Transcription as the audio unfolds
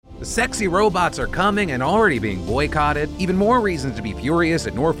The sexy robots are coming and already being boycotted. Even more reasons to be furious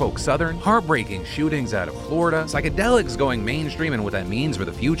at Norfolk Southern. Heartbreaking shootings out of Florida. Psychedelics going mainstream and what that means for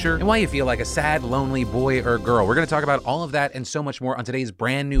the future. And why you feel like a sad, lonely boy or girl. We're going to talk about all of that and so much more on today's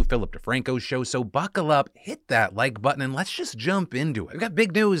brand new Philip DeFranco show. So buckle up, hit that like button, and let's just jump into it. We've got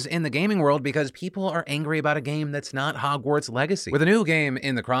big news in the gaming world because people are angry about a game that's not Hogwarts Legacy. With a new game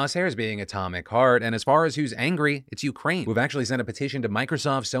in the crosshairs being Atomic Heart, and as far as who's angry, it's Ukraine, who've actually sent a petition to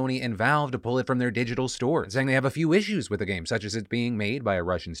Microsoft, Sony, and Valve to pull it from their digital stores, saying they have a few issues with the game, such as it being made by a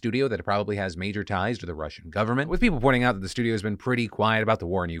Russian studio that probably has major ties to the Russian government, with people pointing out that the studio has been pretty quiet about the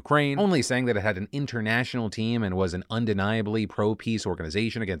war in Ukraine, only saying that it had an international team and was an undeniably pro-peace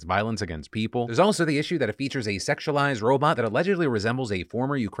organization against violence against people. There's also the issue that it features a sexualized robot that allegedly resembles a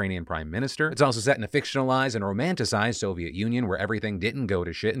former Ukrainian prime minister. It's also set in a fictionalized and romanticized Soviet Union where everything didn't go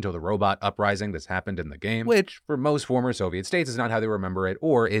to shit until the robot uprising that's happened in the game, which for most former Soviet states is not how they remember it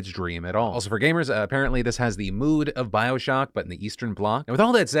or its dream at all. Also for gamers, apparently this has the mood of BioShock, but in the Eastern Bloc. And with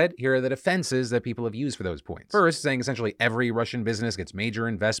all that said, here are the defenses that people have used for those points. First, saying essentially every Russian business gets major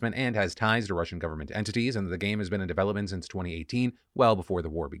investment and has ties to Russian government entities, and that the game has been in development since 2018, well before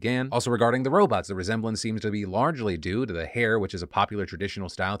the war began. Also regarding the robots, the resemblance seems to be largely due to the hair, which is a popular traditional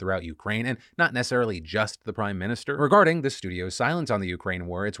style throughout Ukraine, and not necessarily just the prime minister. Regarding the studio's silence on the Ukraine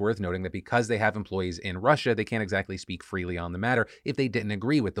war, it's worth noting that because they have employees in Russia, they can't exactly speak freely on the matter if they didn't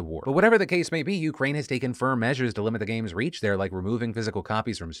agree with the war. But whatever the case may be, Ukraine has taken firm measures to limit the game's reach there, like removing physical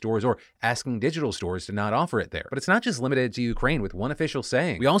copies from stores or asking digital stores to not offer it there. But it's not just limited to Ukraine, with one official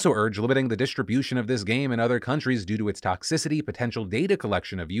saying, "We also urge limiting the distribution of this game in other countries due to its toxicity, potential data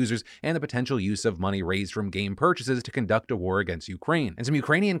collection of users, and the potential use of money raised from game purchases to conduct a war against Ukraine." And some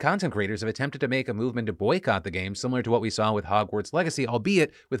Ukrainian content creators have attempted to make a movement to boycott the game, similar to what we saw with Hogwarts Legacy,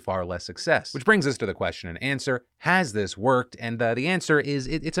 albeit with far less success. Which brings us to the question and answer: has this worked? And the answer is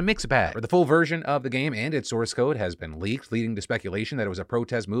it's a mixed bag. The full version of the game and its source code has been leaked, leading to speculation that it was a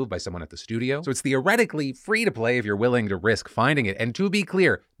protest move by someone at the studio. So it's theoretically free to play if you're willing to risk finding it. And to be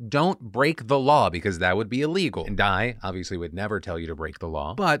clear, don't break the law because that would be illegal. And I obviously would never tell you to break the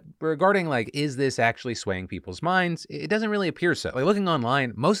law. But regarding is this actually swaying people's minds? It doesn't really appear so. Looking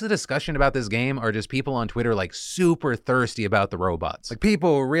online, most of the discussion about this game are just people on Twitter super thirsty about the robots.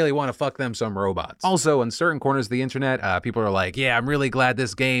 People really want to fuck them some robots. Also, in certain corners of the internet, people are like, yeah, I'm really glad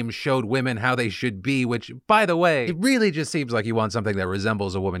this game showed women how they should be, which, by the way, it really just seems like you want something that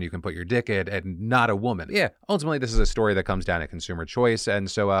resembles a woman you can put your dick in and not a woman. Yeah, ultimately, this is a story that comes down to consumer choice, and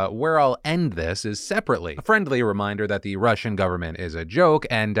so where I'll end this is separately. A friendly reminder that the Russian government is a joke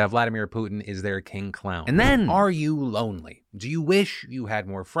and Vladimir Putin is their king clown. And then, are you lonely? Do you wish you had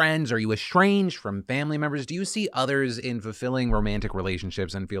more friends? Are you estranged from family members? Do you see others in fulfilling romantic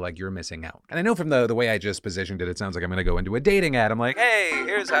relationships and feel like you're missing out? And I know from the way I just positioned it, it sounds like I'm going to go into a dating ad. I'm like, hey,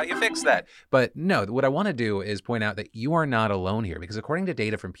 here's how you fix that. But no, what I want to do is point out that you are not alone here, because according to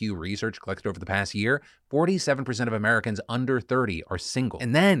data from Pew Research collected over the past year, 47% of Americans under 30 are single.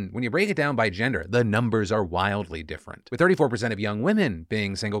 And then when you break it down by gender, the numbers are wildly different, with 34% of young women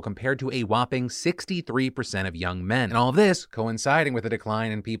being single compared to a whopping 63% of young men. And all of this coinciding with a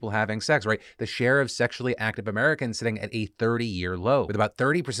decline in people having sex, right? The share of sexually active Americans sitting at a 30-year low, with about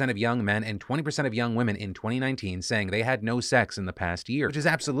 30% of young men and 20% of young women in 2019 saying they had no sex in the past year, which is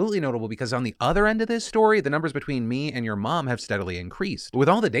absolutely notable because on the other end of this story, the numbers between me and your mom have steadily increased. But with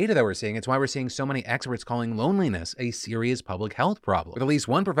all the data that we're seeing, it's why we're seeing so many experts calling loneliness a serious public health problem, with at least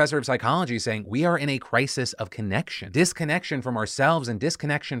one professor of psychology saying we are in a crisis of connection, disconnection from ourselves and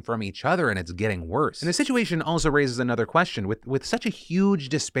disconnection from each other, and it's getting worse. And the situation also raises another question. With such a huge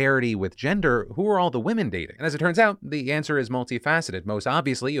disparity with gender, who are all the women dating? And as it turns out, the answer is multifaceted. Most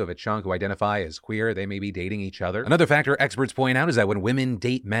obviously, you have a chunk who identify as queer. They may be dating each other. Another factor experts point out is that when women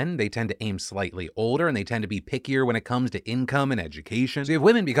date men, they tend to aim slightly older and they tend to be pickier when it comes to income and education. So you have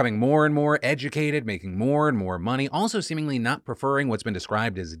women becoming more and more educated, making more and more money, also seemingly not preferring what's been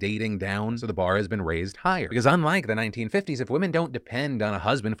described as dating down, so the bar has been raised higher. Because unlike the 1950s, if women don't depend on a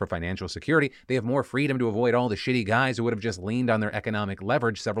husband for financial security, they have more freedom to avoid all the shitty guys who would have just leaned on their economic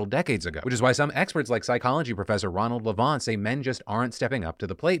leverage several decades ago. Which is why some experts like psychology professor Ronald Levant say men just aren't stepping up to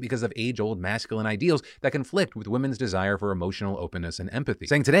the plate because of age-old masculine ideals that conflict with women's desire for emotional openness and empathy.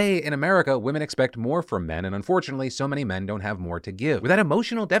 Saying today, in America, women expect more from men, and unfortunately, so many men don't have more to give. With that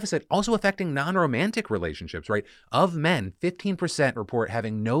emotional deficit also affecting non-romantic relationships, right? Of men, 15% report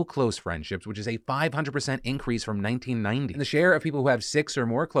having no close friendships, which is a 500% increase from 1990. And the share of people who have 6 or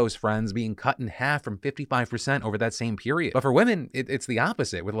more close friends being cut in half from 55% over that same period. period. But for women, it's the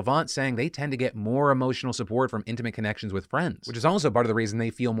opposite, with Levant saying they tend to get more emotional support from intimate connections with friends, which is also part of the reason they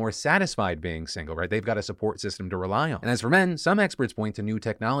feel more satisfied being single, right? They've got a support system to rely on. And as for men, some experts point to new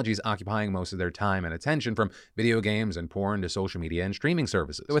technologies occupying most of their time and attention, from video games and porn to social media and streaming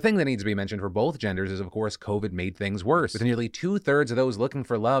services. So a thing that needs to be mentioned for both genders is, of course, COVID made things worse, with nearly 2/3 of those looking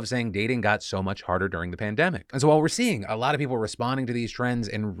for love saying dating got so much harder during the pandemic. And so while we're seeing a lot of people responding to these trends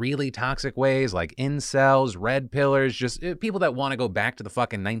in really toxic ways, like incels, red pillars, just people that want to go back to the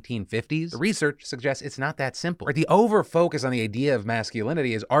fucking 1950s, the research suggests it's not that simple. Right? The over-focus on the idea of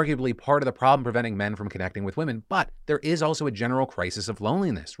masculinity is arguably part of the problem preventing men from connecting with women, but there is also a general crisis of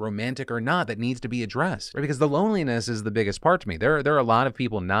loneliness, romantic or not, that needs to be addressed, right? Because the loneliness is the biggest part to me. There are a lot of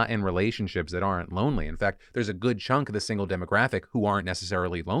people not in relationships that aren't lonely. In fact, there's a good chunk of the single demographic who aren't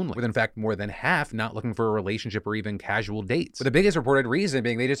necessarily lonely, with in fact more than half not looking for a relationship or even casual dates. But the biggest reported reason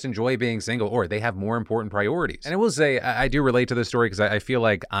being they just enjoy being single, or they have more important priorities. And I will say, I do relate to this story because I feel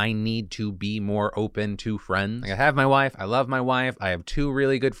like I need to be more open to friends. Like, I have my wife, I love my wife, I have 2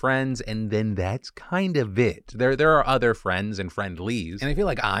 really good friends, and then that's kind of it. There are other friends and friendlies, and I feel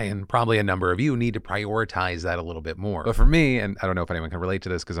like I, and probably a number of you, need to prioritize that a little bit more. But for me, and I don't know if anyone can relate to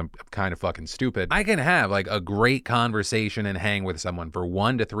this because I'm kind of fucking stupid, I can have like a great conversation and hang with someone for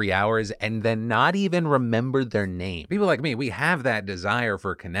 1 to 3 hours and then not even remember their name. People like me, we have that desire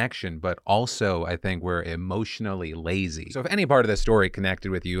for connection, but also I think we're emotionally lazy. So if any part of this story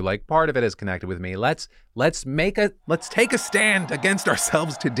connected with you, like part of it is connected with me, let's take a stand against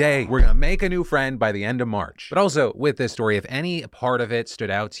ourselves today. We're gonna make a new friend by the end of March. But also with this story, if any part of it stood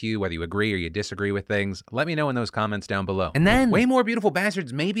out to you, whether you agree or you disagree with things, let me know in those comments down below. And then Way More Beautiful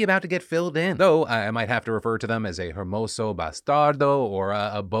Bastards may be about to get filled in, though I might have to refer to them as a hermoso bastardo or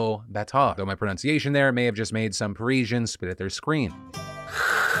a beau bâtard, though my pronunciation there may have just made some Parisians spit at their screen.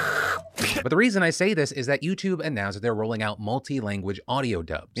 But the reason I say this is that YouTube announced that they're rolling out multi-language audio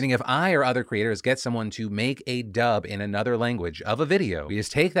dubs. Meaning if I or other creators get someone to make a dub in another language of a video, we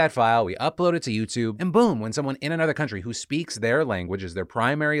just take that file, we upload it to YouTube, and boom, when someone in another country who speaks their language as their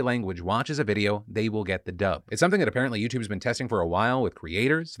primary language watches a video, they will get the dub. It's something that apparently YouTube's been testing for a while with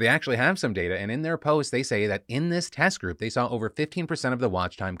creators. So they actually have some data, and in their post, they say that in this test group, they saw over 15% of the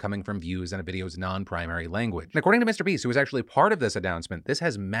watch time coming from views in a video's non-primary language. And according to MrBeast, who was actually part of this announcement, this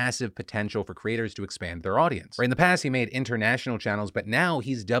has massive potential for creators to expand their audience. Right, in the past, he made international channels, but now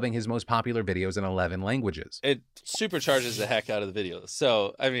he's dubbing his most popular videos in 11 languages. It supercharges the heck out of the videos.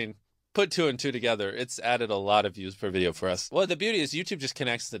 So, I mean, put 2 and 2 together, it's added a lot of views per video for us. Well, the beauty is YouTube just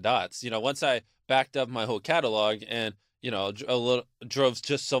connects the dots. You know, once I backed up my whole catalog and, you know, drove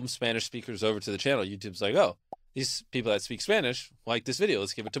just some Spanish speakers over to the channel, YouTube's like, oh, these people that speak Spanish like this video.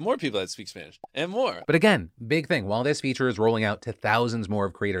 Let's give it to more people that speak Spanish and more. But again, big thing, while this feature is rolling out to thousands more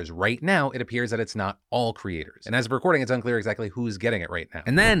of creators right now, it appears that it's not all creators. And as of recording, it's unclear exactly who's getting it right now.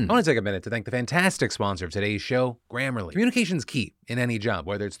 And then I want to take a minute to thank the fantastic sponsor of today's show, Grammarly. Communication's key in any job,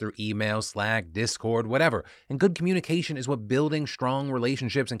 whether it's through email, Slack, Discord, whatever. And good communication is what building strong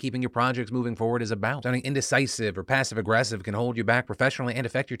relationships and keeping your projects moving forward is about. Sounding indecisive or passive-aggressive can hold you back professionally and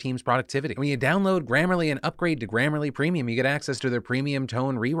affect your team's productivity. And when you download Grammarly and upgrade to Grammarly Premium, you get access to their premium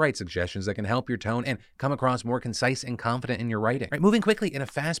tone rewrite suggestions that can help your tone and come across more concise and confident in your writing. Right? Moving quickly in a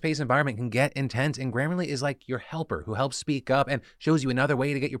fast-paced environment can get intense, and Grammarly is like your helper who helps speak up and shows you another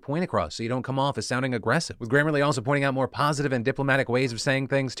way to get your point across so you don't come off as sounding aggressive. With Grammarly also pointing out more positive and diplomatic ways of saying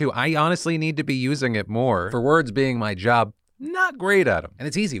things too. I honestly need to be using it more. For words being my job, not great at them. And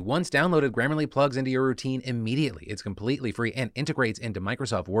it's easy. Once downloaded, Grammarly plugs into your routine immediately. It's completely free and integrates into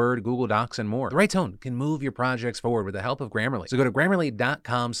Microsoft Word, Google Docs, and more. The right tone can move your projects forward with the help of Grammarly. So go to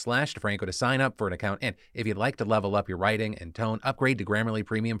Grammarly.com/DeFranco to sign up for an account. And if you'd like to level up your writing and tone, upgrade to Grammarly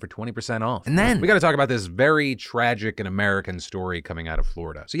Premium for 20% off. And then we got to talk about this very tragic and American story coming out of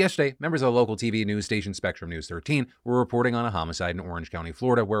Florida. So yesterday, members of the local TV news station Spectrum News 13 were reporting on a homicide in Orange County,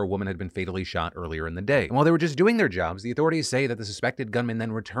 Florida, where a woman had been fatally shot earlier in the day. And while they were just doing their jobs, the authorities say that the suspected gunman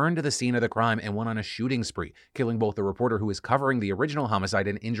then returned to the scene of the crime and went on a shooting spree, killing both the reporter who was covering the original homicide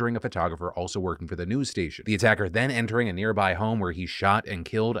and injuring a photographer also working for the news station. The attacker then entering a nearby home where he shot and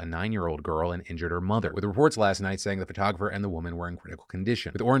killed a 9-year-old girl and injured her mother, with reports last night saying the photographer and the woman were in critical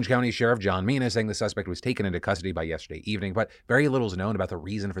condition. With Orange County Sheriff John Mina saying the suspect was taken into custody by yesterday evening, but very little is known about the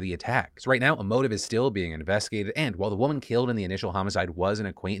reason for the attack. So right now, a motive is still being investigated, and while the woman killed in the initial homicide was an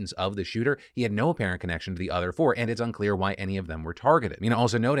acquaintance of the shooter, he had no apparent connection to the other four, and it's unclear why any of them were targeted.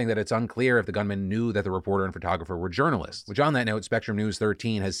 Also noting that it's unclear if the gunman knew that the reporter and photographer were journalists, which on that note, Spectrum News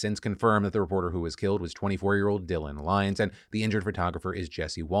 13 has since confirmed that the reporter who was killed was 24-year-old Dylan Lyons, and the injured photographer is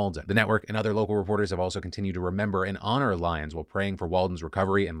Jesse Walden. The network and other local reporters have also continued to remember and honor Lyons while praying for Walden's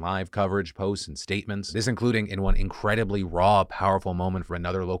recovery in live coverage, posts, and statements. This including in one incredibly raw, powerful moment for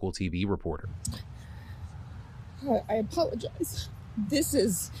another local TV reporter. I apologize. This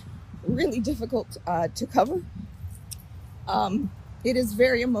is really difficult to cover. It is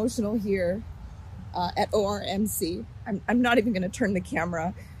very emotional here at ORMC. I'm not even going to turn the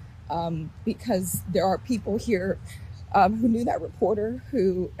camera because there are people here who knew that reporter,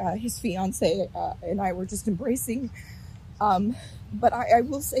 who his fiance and I were just embracing. But I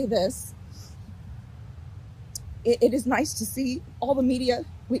will say this. It is nice to see all the media.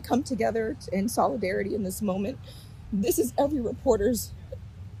 We come together in solidarity in this moment. This is every reporter's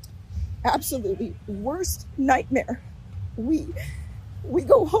absolutely worst nightmare. We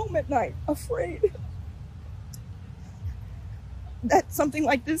go home at night afraid that something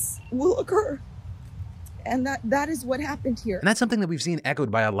like this will occur. And that is what happened here. And that's something that we've seen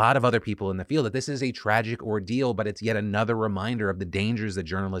echoed by a lot of other people in the field, that this is a tragic ordeal, but it's yet another reminder of the dangers that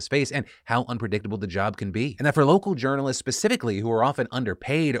journalists face and how unpredictable the job can be. And that for local journalists specifically, who are often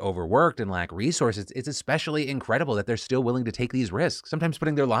underpaid, overworked, and lack resources, it's especially incredible that they're still willing to take these risks, sometimes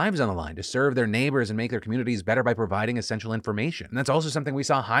putting their lives on the line to serve their neighbors and make their communities better by providing essential information. And that's also something we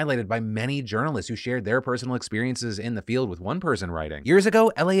saw highlighted by many journalists who shared their personal experiences in the field, with one person writing, "Years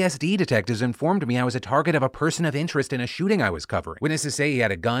ago, LASD detectives informed me I was a target of a person of interest in a shooting I was covering. Witnesses say he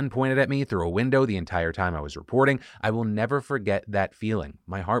had a gun pointed at me through a window the entire time I was reporting. I will never forget that feeling.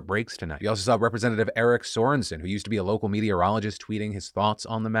 My heart breaks tonight." We also saw Representative Eric Sorensen, who used to be a local meteorologist, tweeting his thoughts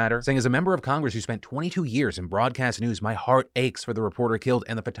on the matter, saying, "As a member of Congress who spent 22 years in broadcast news, my heart aches for the reporter killed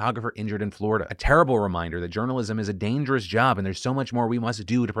and the photographer injured in Florida. A terrible reminder that journalism is a dangerous job and there's so much more we must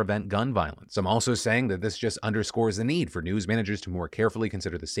do to prevent gun violence." Some also saying that this just underscores the need for news managers to more carefully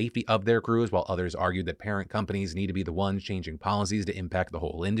consider the safety of their crews, while others argued that parent companies need to be the ones changing policies to impact the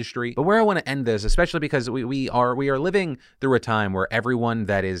whole industry. But where I want to end this, especially because we are living through a time where everyone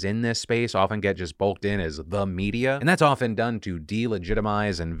that is in this space often get just bulked in as the media, and that's often done to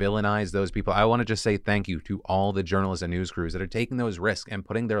delegitimize and villainize those people. I want to just say thank you to all the journalists and news crews that are taking those risks and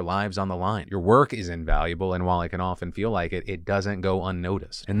putting their lives on the line. Your work is invaluable, and while it can often feel like it, it doesn't go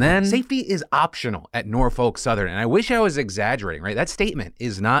unnoticed. And then safety is optional at Norfolk Southern, and I wish I was exaggerating, right? That statement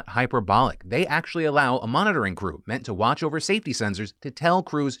is not hyperbolic. They actually allow a monitoring crew meant to watch over safety sensors to tell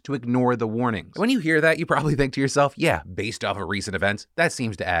crews to ignore the warnings. When you hear that, you probably think to yourself, yeah, based off of recent events, that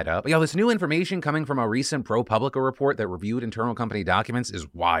seems to add up. But y'all, this new information coming from a recent ProPublica report that reviewed internal company documents is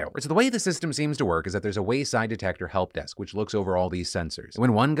wild. So the way the system seems to work is that there's a wayside detector help desk which looks over all these sensors. And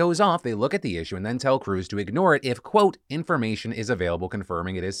when one goes off, they look at the issue and then tell crews to ignore it if, quote, information is available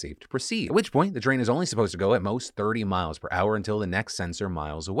confirming it is safe to proceed. At which point, the train is only supposed to go at most 30 miles per hour until the next sensor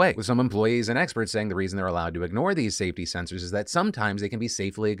miles away. With some employees and experts saying the reason they're allowed to ignore these safety sensors is that sometimes they can be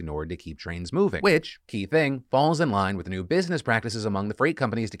safely ignored to keep trains moving, which, key thing, falls in line with new business practices among the freight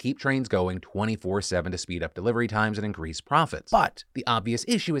companies to keep trains going 24/7 to speed up delivery times and increase profits. But the obvious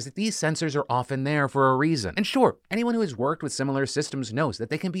issue is that these sensors are often there for a reason. And sure, anyone who has worked with similar systems knows that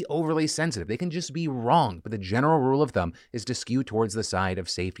they can be overly sensitive. They can just be wrong, but the general rule of thumb is to skew towards the side of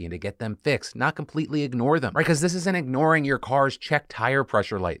safety and to get them fixed, not completely ignore them, right? Because this isn't ignoring your car's check tire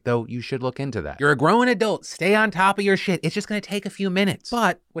pressure light, though you should look into that. You're a grown adult, stay on top of your shit. It's just going to take a few minutes.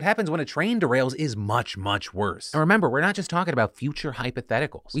 But what happens when a train derails is much, much worse. And remember, we're not just talking about future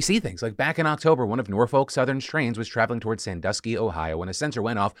hypotheticals. We see things like back in October, one of Norfolk Southern's trains was traveling towards Sandusky, Ohio, when a sensor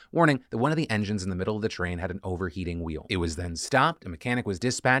went off, warning that one of the engines in the middle of the train had an overheating wheel. It was then stopped. A mechanic was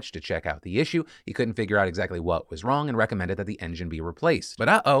dispatched to check out the issue. He couldn't figure out exactly what was wrong and recommended that the engine be replaced. But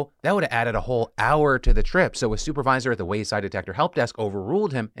that would have added a whole hour to the trip. So a supervisor at the Wayside Detector Help Desk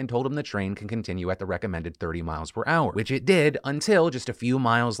overruled him and told him the train can continue at the recommended 30 miles per hour, which it did until just a few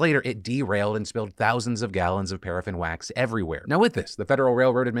miles later, it derailed and spilled thousands of gallons of paraffin wax everywhere. Now with this, the Federal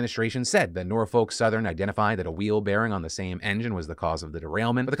Railroad Administration said that Norfolk Southern identified that a wheel bearing on the same engine was the cause of the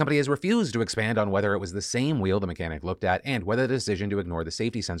derailment, but the company has refused to expand on whether it was the same wheel the mechanic looked at and whether the decision to ignore the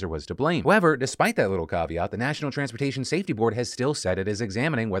safety sensor was to blame. However, despite that little caveat, the National Transportation Safety Board has still said it is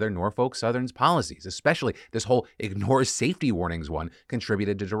examining whether Norfolk Southern's policies, especially this whole ignore safety warnings one,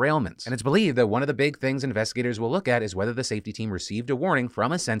 contributed to derailments. And it's believed that one of the big things investigators will look at is whether the safety team received a warning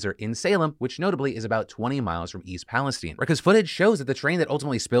from a sensor in Salem, which notably is about 20 miles from East Palestine. Because footage shows that the train that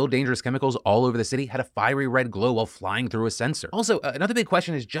ultimately spilled dangerous chemicals all over the city had a fiery red glow while flying through a sensor. Also, another big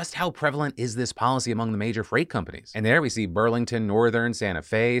question is just how prevalent is this policy among the major freight companies? And there we see Burlington Northern, Santa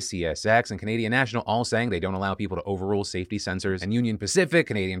Fe, CSX, and Canadian National all saying they don't allow people to overrule safety sensors, and Union Pacific,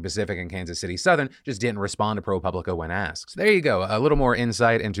 Canadian Pacific, and Kansas City Southern just didn't respond to ProPublica when asked. So there you go, a little more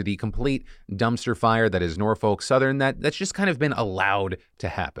insight into the complete dumpster fire that is Norfolk Southern that's just kind of been allowed to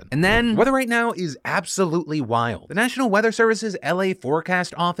happen. And then, weather right now is absolutely wild. The National Weather Service's LA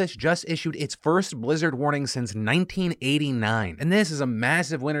Forecast Office just issued its first blizzard warning since 1989. And this is a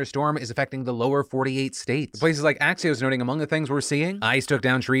massive winter storm is affecting the lower 48 states. Places like Axios noting among the things we're seeing, ice took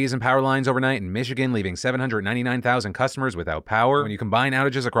down trees and power lines overnight in Michigan, leaving 799,000 customers without power. When you combine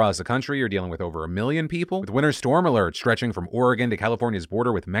outages across the country, you're dealing with over 1 million people, with winter storm alerts stretching from Oregon to California's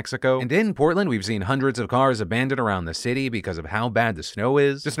border with Mexico. And in Portland, we've seen hundreds of cars abandoned around the city because of how bad the snow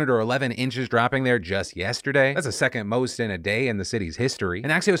is. Just under 11 inches dropping there just yesterday. That's the second most in a day in the city's history.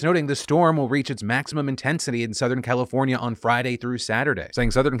 And Axios noting the storm will reach its maximum intensity in Southern California on Friday through Saturday,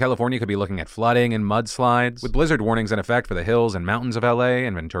 saying Southern California could be looking at flooding and mudslides, with blizzard warnings in effect for the hills and mountains of LA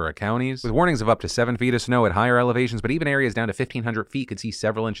and Ventura counties, with warnings of up to 7 feet of snow at higher elevations, but even areas down to 1,500 feet could see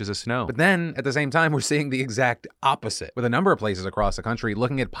several inches of snow. But then, at the same time, we're seeing the exact opposite, with a number of places across the country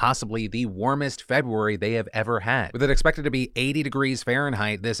looking at possibly the warmest February they have ever had, with it expected to be 80 degrees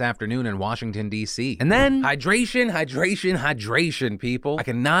Fahrenheit this afternoon in Washington, D.C. And then, hydration, hydration, hydration, people. I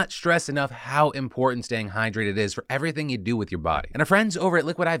cannot stress enough how important staying hydrated is for everything you do with your body. And our friends over at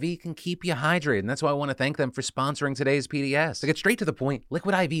Liquid IV can keep you hydrated, and that's why I want to thank them for sponsoring today's PDS. To get straight to the point,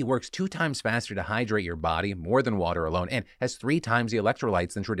 Liquid IV works 2 times faster to hydrate your body, more than water alone, and has 3 times the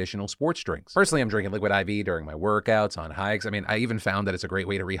electrolytes than traditional sports drinks. Personally, I'm drinking Liquid IV during my workouts, on hikes. I mean, I even found that it's a great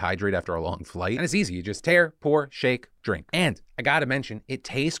way to rehydrate after a long flight. And it's easy. You just tear, pour, shake, drink. And I gotta mention, it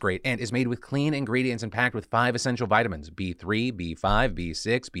tastes great and is made with clean ingredients and packed with 5 essential vitamins: B3, B5,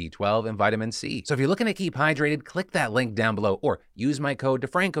 B6, B12, and vitamin C. So if you're looking to keep hydrated, click that link down below or use my code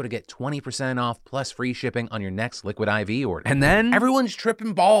DeFranco to get 20% off plus free shipping on your next Liquid IV order. And then everyone's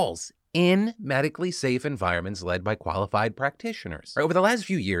tripping balls in medically safe environments led by qualified practitioners. Over the last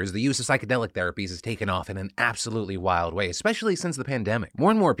few years, the use of psychedelic therapies has taken off in an absolutely wild way, especially since the pandemic.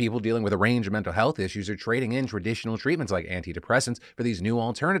 More and more people dealing with a range of mental health issues are trading in traditional treatments like antidepressants for these new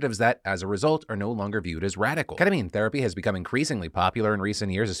alternatives that, as a result, are no longer viewed as radical. Ketamine therapy has become increasingly popular in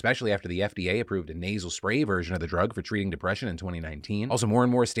recent years, especially after the FDA approved a nasal spray version of the drug for treating depression in 2019. Also, more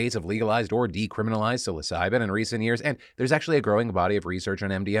and more states have legalized or decriminalized psilocybin in recent years, and there's actually a growing body of research on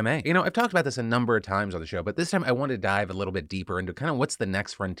MDMA. You know, I've talked about this a number of times on the show, but this time I want to dive a little bit deeper into kind of what's the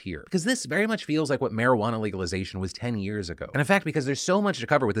next frontier, because this very much feels like what marijuana legalization was 10 years ago. And in fact, because there's so much to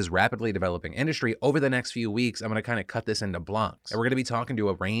cover with this rapidly developing industry, over the next few weeks, I'm going to kind of cut this into blocks. And we're going to be talking to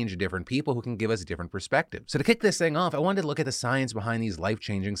a range of different people who can give us different perspectives. So to kick this thing off, I wanted to look at the science behind these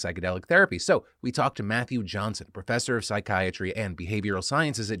life-changing psychedelic therapies. So we talked to Matthew Johnson, professor of psychiatry and behavioral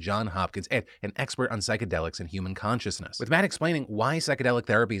sciences at Johns Hopkins and an expert on psychedelics and human consciousness, with Matt explaining why psychedelic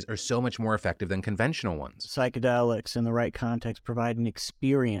therapies are so much more effective than conventional ones. Psychedelics, in the right context, provide an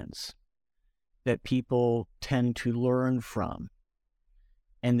experience that people tend to learn from,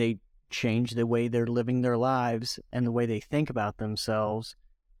 and they change the way they're living their lives and the way they think about themselves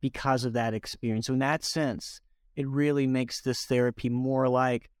because of that experience. So in that sense, it really makes this therapy more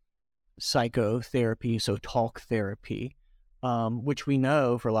like psychotherapy, so talk therapy, which we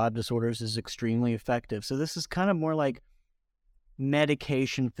know for a lot of disorders is extremely effective. So this is kind of more like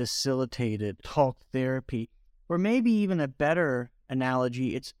medication facilitated talk therapy, or maybe even a better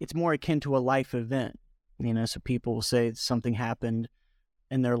analogy, it's more akin to a life event. You know, so people will say something happened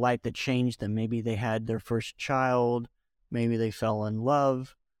in their life that changed them. Maybe they had their first child, maybe they fell in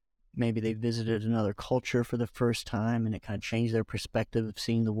love, maybe they visited another culture for the first time, and it kind of changed their perspective of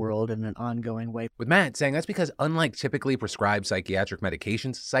seeing the world in an ongoing way. With Matt saying that's because unlike typically prescribed psychiatric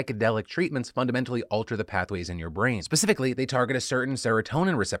medications, psychedelic treatments fundamentally alter the pathways in your brain. Specifically, they target a certain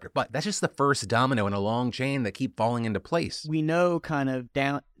serotonin receptor, but that's just the first domino in a long chain that keep falling into place. We know kind of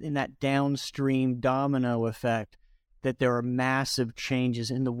down in that downstream domino effect that there are massive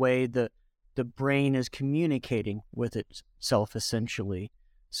changes in the way the brain is communicating with itself, essentially.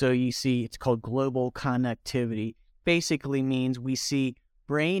 So you see, it's called global connectivity. Basically means we see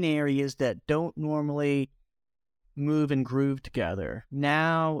brain areas that don't normally move and groove together.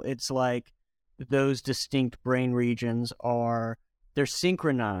 Now it's like those distinct brain regions they're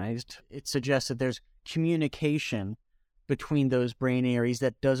synchronized. It suggests that there's communication between those brain areas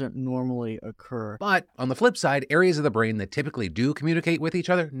that doesn't normally occur. But on the flip side, areas of the brain that typically do communicate with each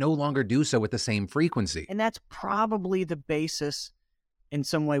other no longer do so with the same frequency. And that's probably the basis in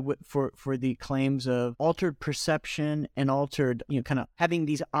some way for the claims of altered perception and altered, kind of having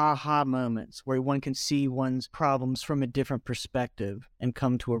these aha moments where one can see one's problems from a different perspective and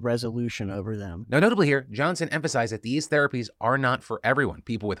come to a resolution over them. Now, notably here, Johnson emphasized that these therapies are not for everyone.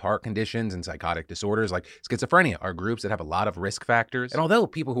 People with heart conditions and psychotic disorders like schizophrenia are groups that have a lot of risk factors. And although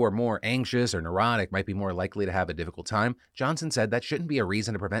people who are more anxious or neurotic might be more likely to have a difficult time, Johnson said that shouldn't be a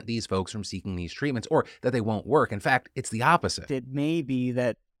reason to prevent these folks from seeking these treatments or that they won't work. In fact, it's the opposite. It may be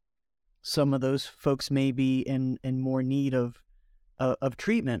that some of those folks may be in more need of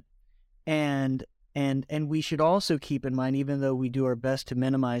treatment, and we should also keep in mind, even though we do our best to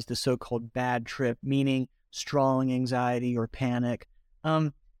minimize the so-called bad trip, meaning strong anxiety or panic,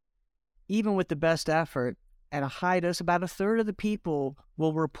 even with the best effort, at a high dose, about a third of the people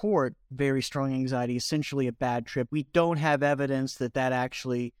will report very strong anxiety, essentially a bad trip. We don't have evidence that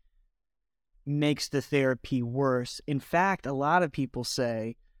actually makes the therapy worse. In fact, a lot of people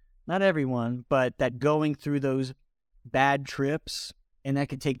say, not everyone, but that going through those bad trips, and that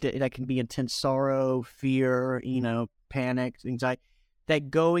can be intense sorrow, fear, panic, anxiety, that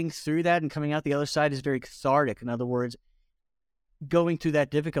going through that and coming out the other side is very cathartic. In other words, going through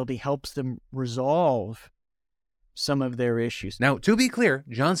that difficulty helps them resolve some of their issues. Now, to be clear,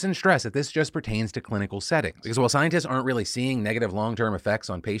 Johnson stressed that this just pertains to clinical settings, because while scientists aren't really seeing negative long-term effects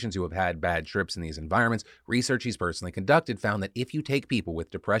on patients who have had bad trips in these environments, research he's personally conducted found that if you take people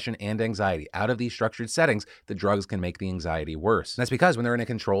with depression and anxiety out of these structured settings, the drugs can make the anxiety worse. And that's because when they're in a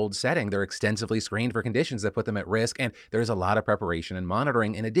controlled setting, they're extensively screened for conditions that put them at risk, and there's a lot of preparation and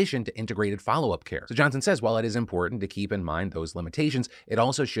monitoring in addition to integrated follow-up care. So Johnson says while it is important to keep in mind those limitations, it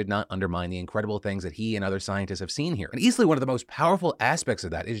also should not undermine the incredible things that he and other scientists have seen here. And easily one of the most powerful aspects of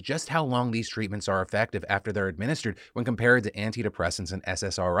that is just how long these treatments are effective after they're administered when compared to antidepressants and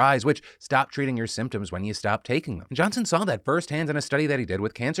SSRIs, which stop treating your symptoms when you stop taking them. And Johnson saw that firsthand in a study that he did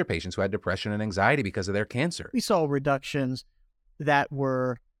with cancer patients who had depression and anxiety because of their cancer. We saw reductions that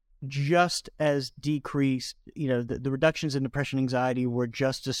were just as decreased, the reductions in depression and anxiety were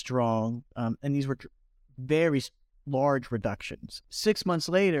just as strong, and these were very large reductions 6 months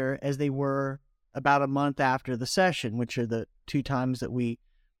later as they were about a month after the session, which are the 2 times that we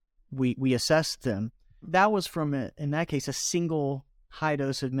assessed them. That was from, in that case, a single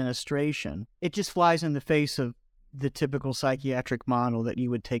high-dose administration. It just flies in the face of the typical psychiatric model that you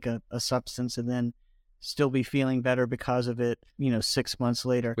would take a substance and then still be feeling better because of it, 6 months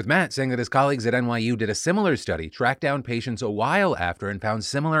later. With Matt saying that his colleagues at NYU did a similar study, tracked down patients a while after, and found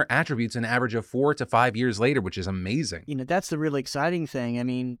similar attributes an average of 4 to 5 years later, which is amazing. That's the really exciting thing. I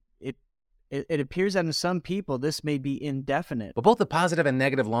mean, it appears that in some people, this may be indefinite. But both the positive and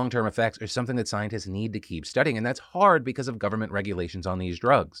negative long-term effects are something that scientists need to keep studying, and that's hard because of government regulations on these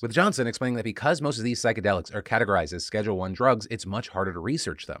drugs. With Johnson explaining that because most of these psychedelics are categorized as Schedule I drugs, it's much harder to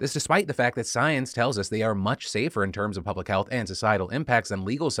research them. This despite the fact that science tells us they are much safer in terms of public health and societal impacts than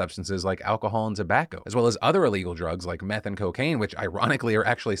legal substances like alcohol and tobacco, as well as other illegal drugs like meth and cocaine, which ironically are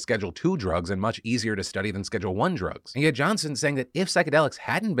actually Schedule II drugs and much easier to study than Schedule I drugs. And yet Johnson saying that if psychedelics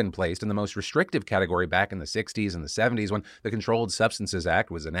hadn't been placed in the most restrictive category back in the 60s and the 70s when the Controlled Substances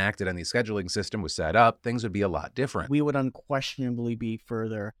Act was enacted and the scheduling system was set up, things would be a lot different. We would unquestionably be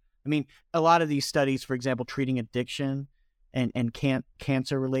further. I mean, a lot of these studies, for example, treating addiction and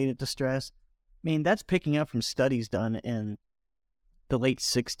cancer-related distress, I mean, that's picking up from studies done in the late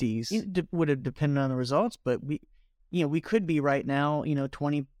 60s. It would have depended on the results, but we could be right now,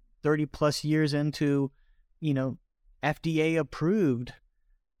 20, 30 plus years into, FDA-approved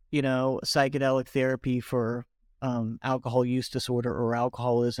psychedelic therapy for alcohol use disorder or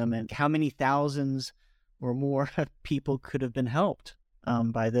alcoholism, and how many thousands or more people could have been helped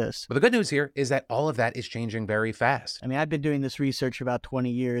by this. But the good news here is that all of that is changing very fast. I mean, I've been doing this research for about 20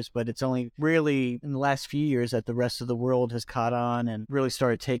 years, but it's only really in the last few years that the rest of the world has caught on and really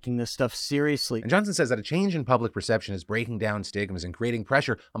started taking this stuff seriously. And Johnson says that a change in public perception is breaking down stigmas and creating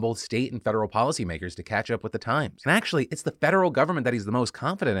pressure on both state and federal policymakers to catch up with the times. And actually, it's the federal government that he's the most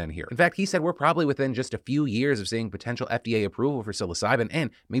confident in here. In fact, he said we're probably within just a few years of seeing potential FDA approval for psilocybin and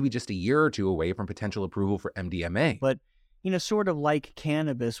maybe just a year or two away from potential approval for MDMA. But sort of like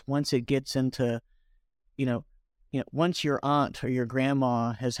cannabis, once it gets into, once your aunt or your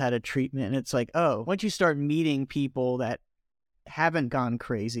grandma has had a treatment, and it's like, oh, once you start meeting people that haven't gone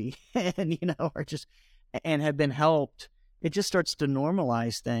crazy and, are just, and have been helped, it just starts to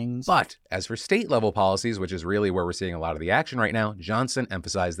normalize things. But as for state-level policies, which is really where we're seeing a lot of the action right now, Johnson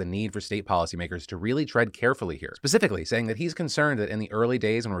emphasized the need for state policymakers to really tread carefully here, specifically saying that he's concerned that in the early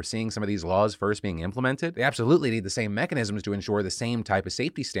days when we're seeing some of these laws first being implemented, they absolutely need the same mechanisms to ensure the same type of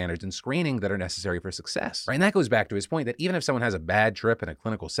safety standards and screening that are necessary for success. Right? And that goes back to his point that even if someone has a bad trip in a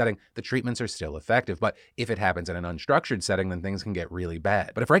clinical setting, the treatments are still effective. But if it happens in an unstructured setting, then things can get really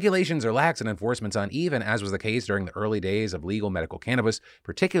bad. But if regulations are lax and enforcement's uneven, as was the case during the early days of legal medical cannabis,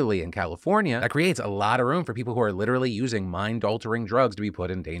 particularly in California, that creates a lot of room for people who are literally using mind-altering drugs to be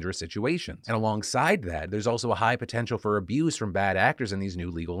put in dangerous situations. And alongside that, there's also a high potential for abuse from bad actors in these new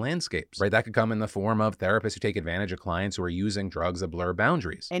legal landscapes. Right? That could come in the form of therapists who take advantage of clients who are using drugs that blur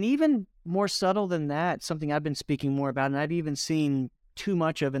boundaries. And even more subtle than that, something I've been speaking more about, and I've even seen too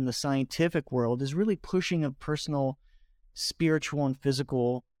much of in the scientific world, is really pushing of personal spiritual and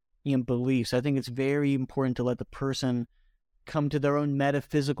physical beliefs. I think it's very important to let the person come to their own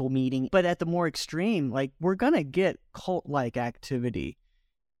metaphysical meeting. But at the more extreme, like, we're going to get cult-like activity,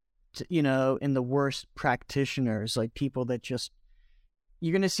 in the worst practitioners, like people that just,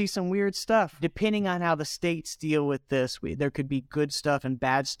 you're going to see some weird stuff. Depending on how the states deal with this, there could be good stuff and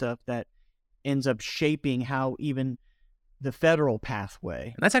bad stuff that ends up shaping how even the federal pathway.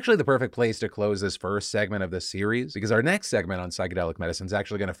 And that's actually the perfect place to close this first segment of this series, because our next segment on psychedelic medicine is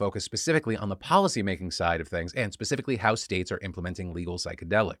actually going to focus specifically on the policymaking side of things, and specifically how states are implementing legal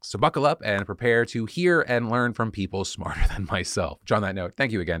psychedelics. So buckle up and prepare to hear and learn from people smarter than myself. Which, on that note,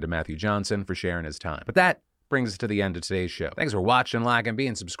 thank you again to Matthew Johnson for sharing his time. But that brings us to the end of today's show. Thanks for watching, liking,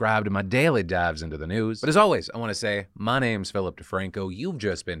 being subscribed to my daily dives into the news. But as always, I want to say, my name's Philip DeFranco. You've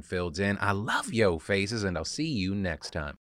just been filled in. I love yo faces, and I'll see you next time.